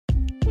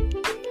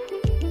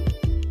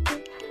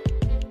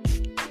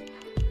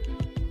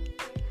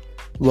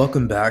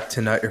Welcome back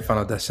to Not Your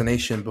Final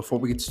Destination. Before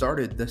we get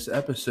started, this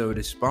episode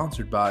is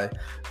sponsored by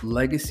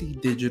Legacy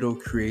Digital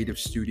Creative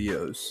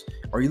Studios.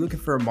 Are you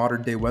looking for a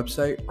modern day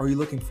website? Are you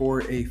looking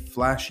for a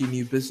flashy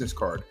new business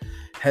card?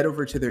 Head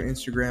over to their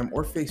Instagram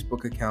or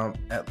Facebook account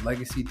at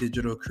Legacy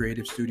Digital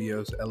Creative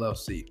Studios,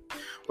 LLC.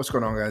 What's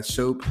going on, guys?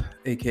 Soap,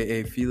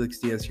 aka Felix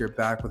Diaz here,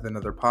 back with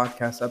another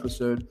podcast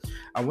episode.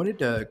 I wanted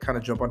to kind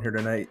of jump on here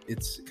tonight.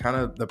 It's kind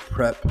of the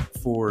prep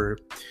for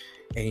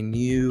a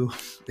new,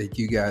 that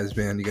you guys are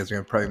going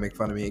to probably make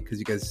fun of me because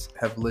you guys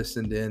have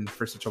listened in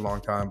for such a long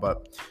time,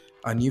 but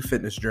a new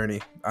fitness journey.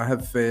 I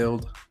have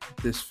failed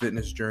this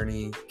fitness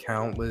journey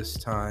countless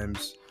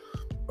times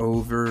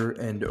over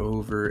and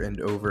over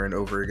and over and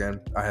over again.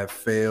 I have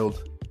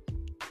failed.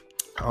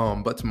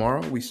 But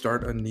tomorrow we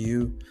start a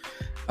new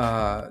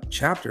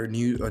chapter, a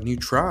new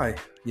try.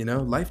 You know,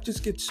 life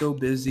just gets so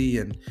busy,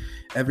 and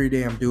every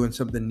day I'm doing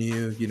something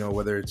new, you know,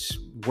 whether it's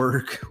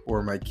work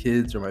or my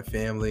kids or my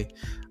family.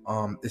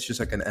 It's just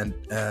like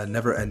a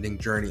never-ending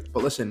journey.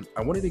 But listen,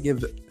 I wanted to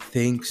give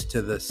thanks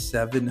to the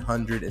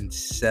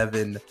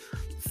 707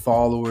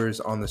 followers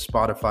on the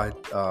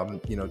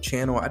Spotify,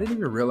 channel. I didn't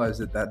even realize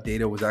that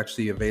data was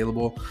actually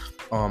available.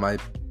 I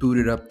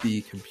booted up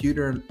the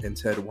computer and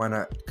said, why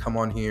not come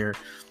on here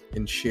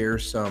and share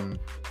some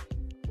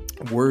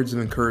words of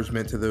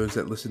encouragement to those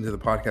that listen to the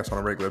podcast on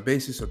a regular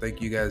basis. So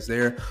thank you guys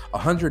there.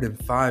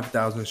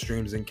 105,000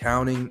 streams and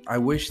counting. I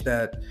wish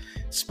that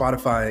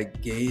Spotify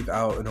gave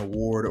out an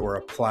award or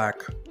a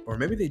plaque, or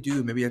maybe they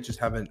do. Maybe I just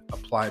haven't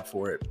applied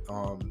for it.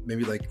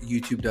 Maybe like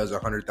YouTube does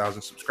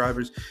 100,000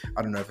 subscribers.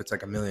 I don't know if it's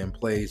like 1 million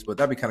plays, but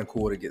that'd be kind of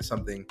cool to get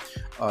something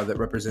that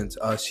represents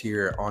us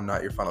here on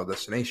Not Your Final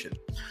Destination.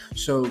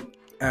 So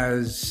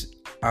as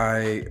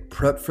I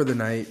prepped for the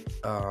night,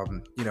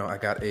 I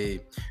got a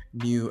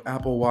new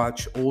Apple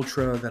Watch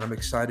Ultra that I'm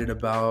excited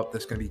about,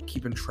 that's going to be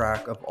keeping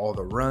track of all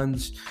the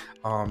runs.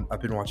 I've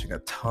been watching a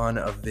ton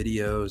of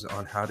videos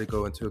on how to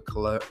go into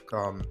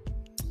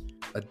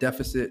a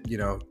deficit,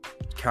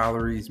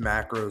 calories,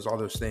 macros, all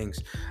those things.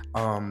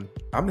 I'm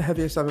the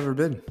heaviest I've ever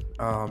been.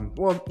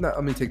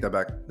 Let me take that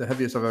back. The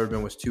heaviest I've ever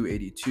been was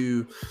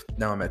 282.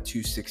 Now I'm at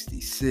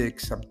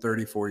 266. I'm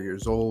 34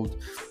 years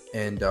old.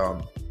 And,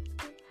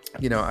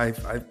 I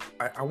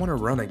want to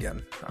run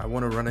again. I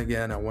want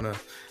to,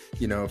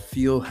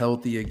 feel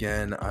healthy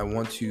again. I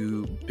want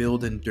to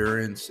build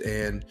endurance,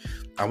 and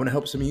I want to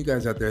help some of you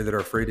guys out there that are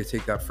afraid to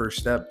take that first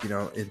step,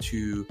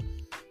 into,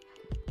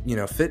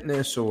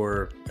 fitness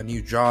or a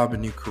new job, a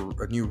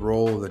new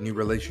role, a new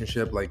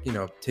relationship,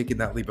 taking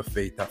that leap of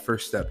faith, that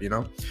first step,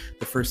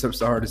 the first step's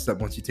the hardest step.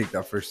 Once you take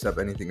that first step,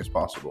 anything is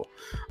possible.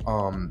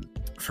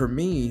 For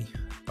me,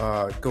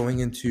 going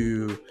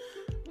into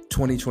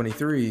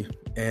 2023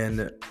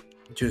 and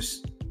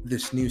just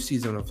this new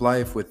season of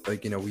life with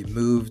we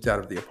moved out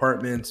of the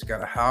apartments,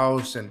 got a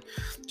house, and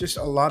just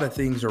a lot of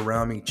things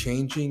around me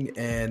changing,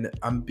 and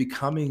I'm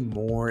becoming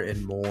more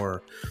and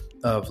more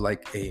of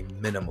like a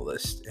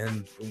minimalist.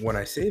 And when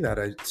I say that,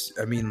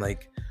 I mean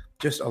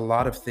just a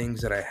lot of things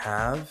that I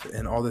have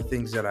and all the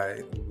things that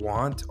I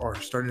want are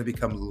starting to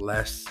become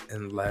less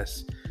and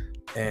less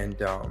and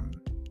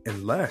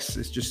less.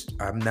 It's just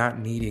I'm not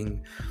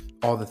needing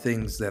all the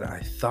things that I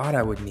thought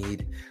I would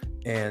need.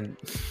 And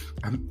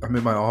I'm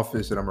in my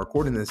office and I'm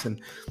recording this, and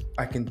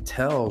I can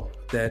tell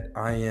that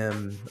I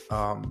am,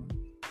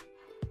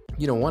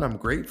 one, I'm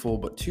grateful,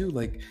 but two,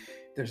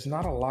 there's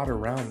not a lot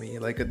around me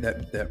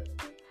that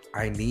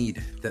I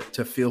need that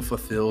to feel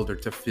fulfilled or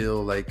to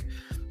feel like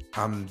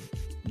I'm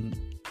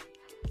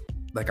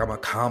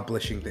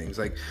accomplishing things.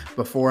 Like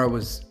before, I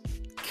was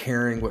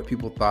caring what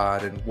people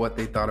thought and what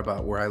they thought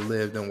about where I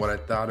lived and what I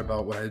thought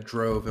about what I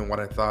drove and what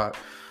I thought,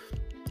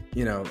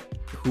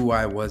 who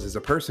I was as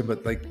a person.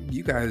 But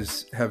you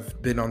guys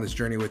have been on this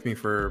journey with me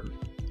for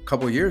a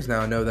couple of years now.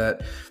 I know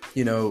that,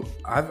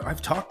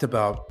 I've talked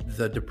about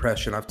the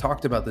depression. I've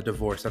talked about the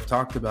divorce. I've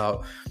talked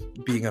about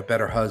being a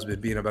better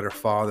husband, being a better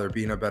father,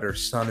 being a better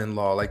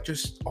son-in-law,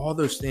 just all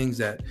those things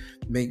that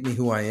make me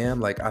who I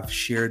am. I've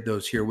shared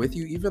those here with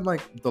you, even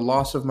the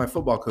loss of my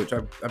football coach.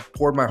 I've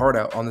poured my heart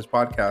out on this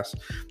podcast,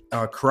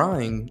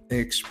 crying and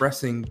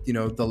expressing,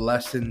 the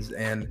lessons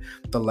and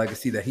the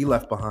legacy that he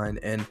left behind.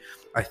 And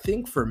I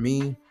think for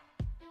me,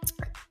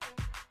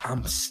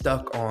 I'm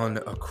stuck on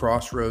a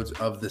crossroads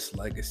of this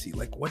legacy.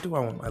 What do I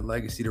want my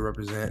legacy to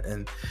represent?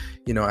 And,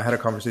 I had a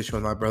conversation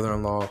with my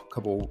brother-in-law a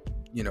couple,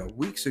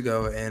 weeks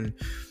ago, and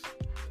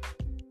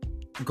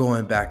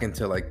going back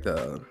into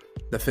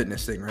the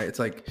fitness thing, right? It's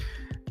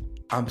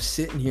I'm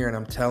sitting here and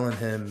I'm telling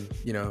him,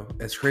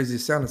 as crazy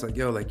as it sounds,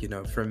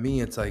 it's for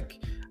me, it's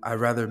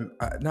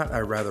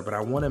but I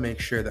want to make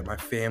sure that my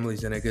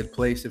family's in a good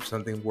place if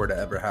something were to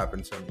ever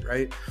happen to me,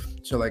 right?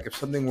 So if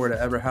something were to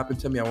ever happen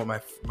to me, I want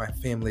my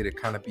family to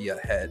kind of be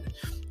ahead.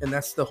 And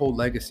that's the whole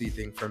legacy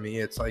thing for me.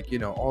 It's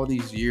all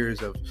these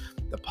years of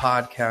the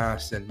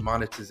podcast and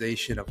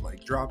monetization of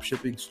drop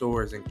shipping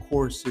stores and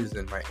courses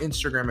and my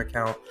Instagram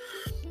account,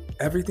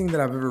 everything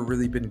that I've ever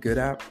really been good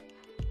at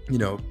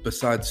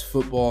besides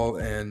football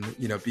and,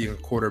 being a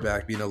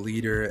quarterback, being a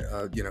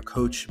leader,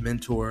 coach,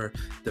 mentor,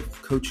 the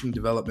coaching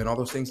development, all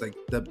those things, like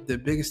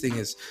the biggest thing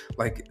is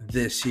like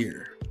this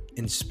here,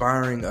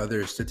 inspiring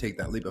others to take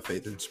that leap of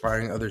faith,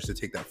 inspiring others to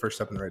take that first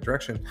step in the right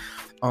direction.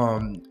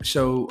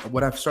 So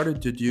what I've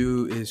started to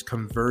do is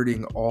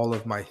converting all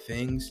of my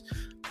things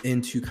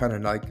into kind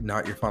of like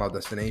Not Your Final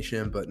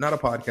Destination, but not a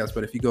podcast.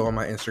 But if you go on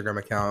my Instagram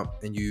account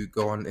and you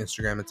go on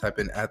Instagram and type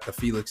in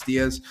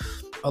 @TheFelixDiaz,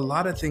 a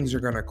lot of things are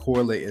going to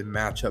correlate and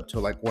match up to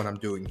like what I'm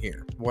doing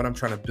here, what I'm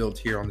trying to build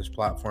here on this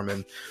platform.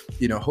 And,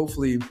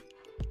 hopefully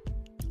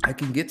I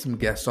can get some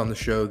guests on the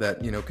show that,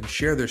 can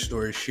share their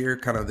stories, share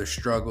kind of their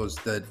struggles,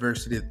 the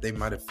adversity that they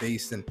might have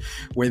faced and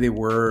where they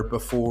were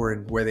before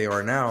and where they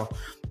are now.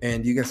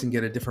 And you guys can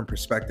get a different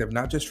perspective,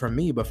 not just from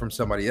me, but from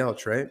somebody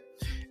else, right?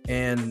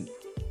 And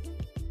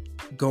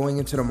going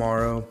into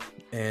tomorrow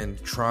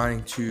and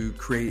trying to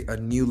create a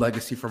new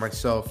legacy for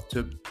myself,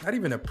 to not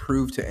even to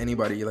prove to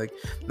anybody, like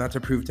not to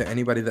prove to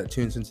anybody that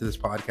tunes into this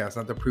podcast,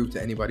 not to prove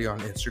to anybody on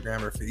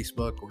Instagram or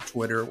Facebook or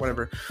Twitter or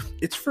whatever.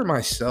 It's for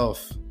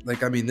myself.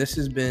 This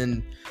has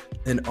been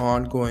an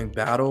ongoing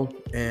battle.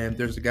 And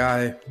there's a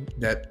guy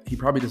that he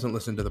probably doesn't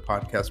listen to the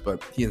podcast,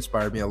 but he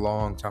inspired me a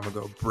long time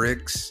ago,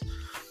 Bricks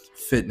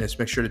Fitness.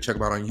 Make sure to check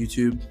him out on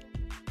YouTube.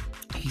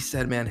 He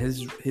said, man,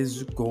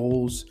 his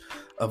goals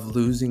of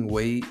losing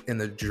weight and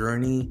the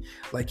journey,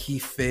 like he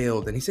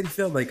failed. And he said he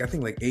failed I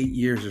think 8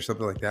 years or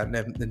something like that.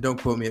 And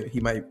don't quote me, he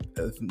might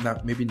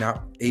maybe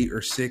not 8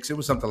 or 6. It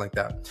was something like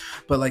that.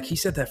 But he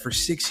said that for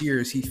 6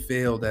 years, he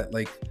failed at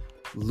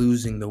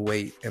losing the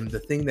weight. And the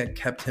thing that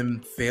kept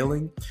him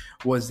failing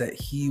was that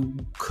he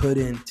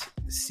couldn't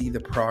see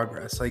the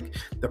progress.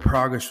 The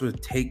progress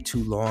would take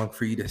too long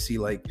for you to see,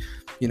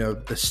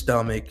 the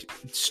stomach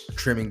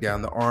trimming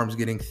down, the arms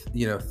getting,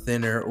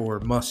 thinner or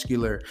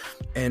muscular.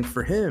 And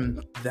for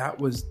him, that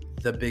was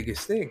the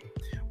biggest thing,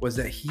 was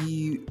that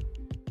he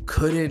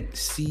couldn't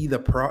see the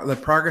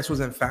progress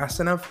wasn't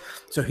fast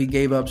enough. So he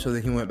gave up, so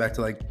that he went back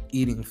to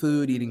eating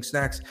food, eating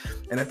snacks.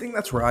 And I think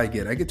that's where I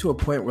get to a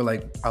point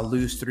where I'll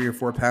lose 3 or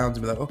 4 pounds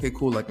and be like, okay,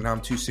 cool. Now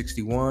I'm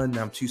 261,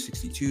 now I'm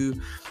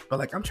 262,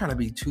 but I'm trying to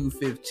be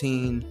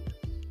 215,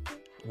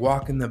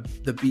 walking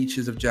the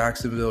beaches of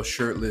Jacksonville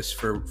shirtless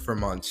for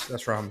months.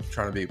 That's where I'm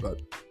trying to be,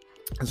 but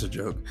that's a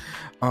joke.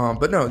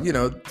 But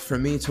no, for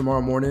me,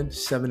 tomorrow morning,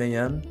 7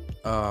 a.m.,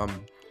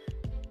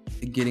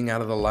 getting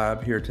out of the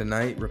lab here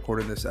tonight,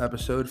 recording this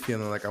episode,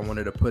 feeling like I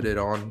wanted to put it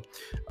on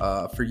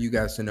for you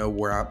guys to know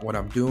what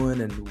I'm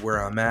doing and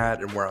where I'm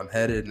at and where I'm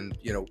headed, and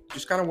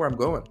just kind of where I'm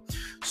going.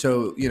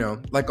 So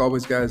like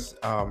always, guys,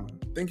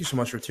 thank you so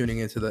much for tuning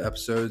into the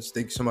episodes.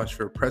 Thank you so much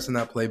for pressing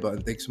that play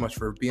button. Thanks so much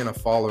for being a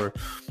follower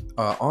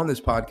on this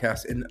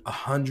podcast, in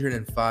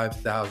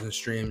 105,000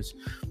 streams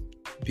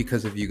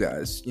because of you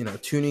guys,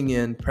 tuning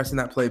in, pressing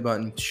that play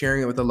button,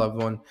 sharing it with a loved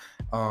one.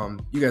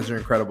 You guys are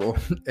incredible.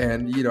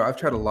 And, I've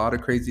tried a lot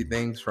of crazy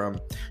things, from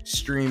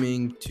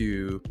streaming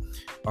to,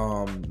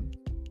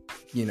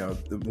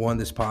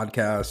 this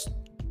podcast,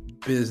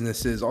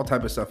 businesses, all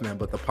type of stuff, man.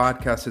 But the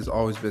podcast has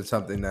always been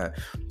something that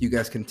you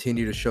guys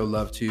continue to show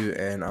love to,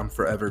 and I'm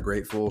forever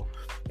grateful.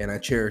 And I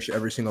cherish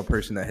every single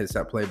person that hits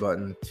that play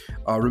button.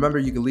 Remember,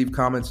 you can leave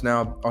comments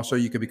now. Also,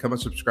 you can become a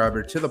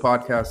subscriber to the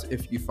podcast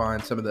if you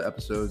find some of the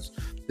episodes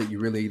that you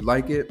really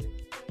like it.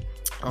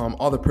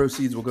 All the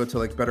proceeds will go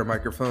to better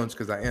microphones,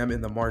 because I am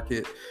in the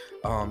market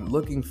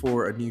looking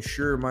for a new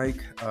Shure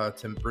mic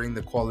to bring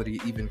the quality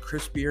even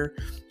crispier.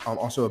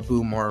 Also a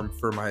boom arm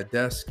for my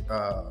desk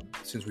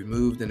since we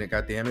moved and it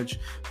got damaged.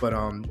 But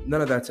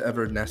none of that's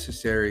ever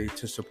necessary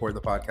to support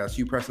the podcast.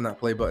 You pressing that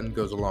play button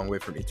goes a long way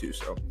for me too.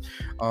 So,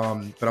 but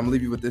I'm gonna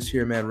leave you with this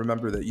here, man.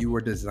 Remember that you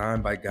were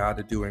designed by God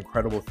to do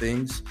incredible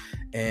things,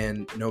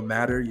 and no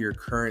matter your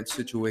current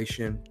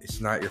situation,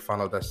 it's not your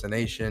final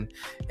destination,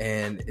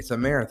 and it's a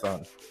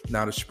marathon,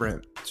 not a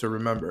sprint. So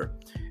remember,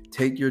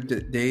 take your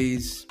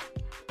days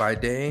by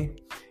day,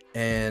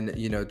 and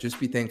just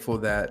be thankful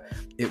that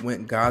it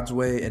went God's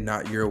way and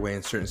not your way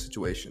in certain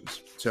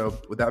situations. So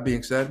with that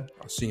being said,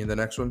 I'll see you in the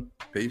next one.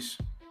 Peace.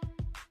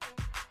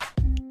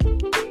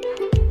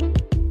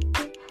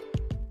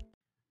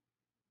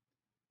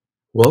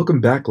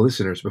 Welcome back,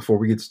 listeners. Before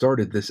we get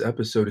started, this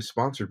episode is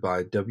sponsored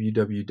by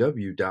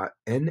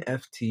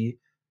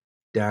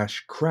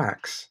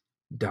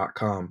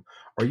www.nft-cracks.com.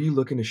 Are you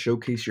looking to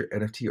showcase your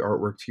NFT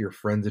artwork to your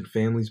friends and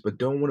families, but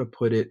don't want to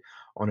put it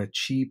on a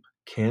cheap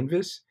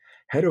canvas?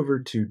 Head over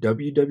to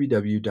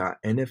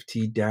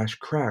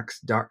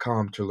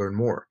www.nft-cracks.com to learn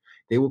more.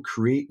 They will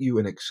create you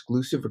an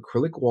exclusive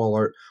acrylic wall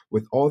art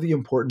with all the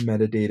important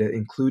metadata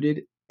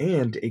included,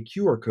 and a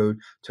QR code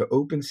to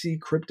OpenSea,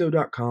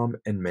 Crypto.com,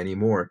 and many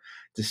more.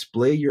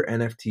 Display your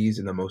NFTs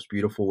in the most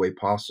beautiful way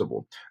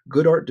possible.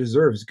 Good art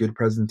deserves good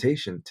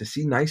presentation. To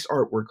see nice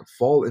artwork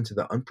fall into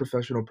the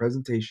unprofessional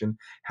presentation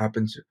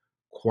happens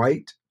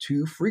quite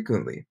too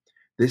frequently.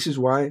 This is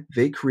why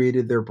they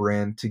created their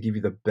brand, to give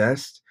you the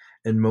best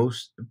and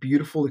most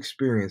beautiful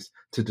experience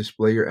to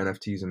display your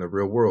NFTs in the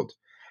real world.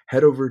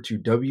 Head over to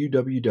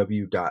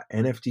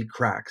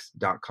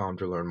www.nftcracks.com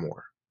to learn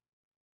more.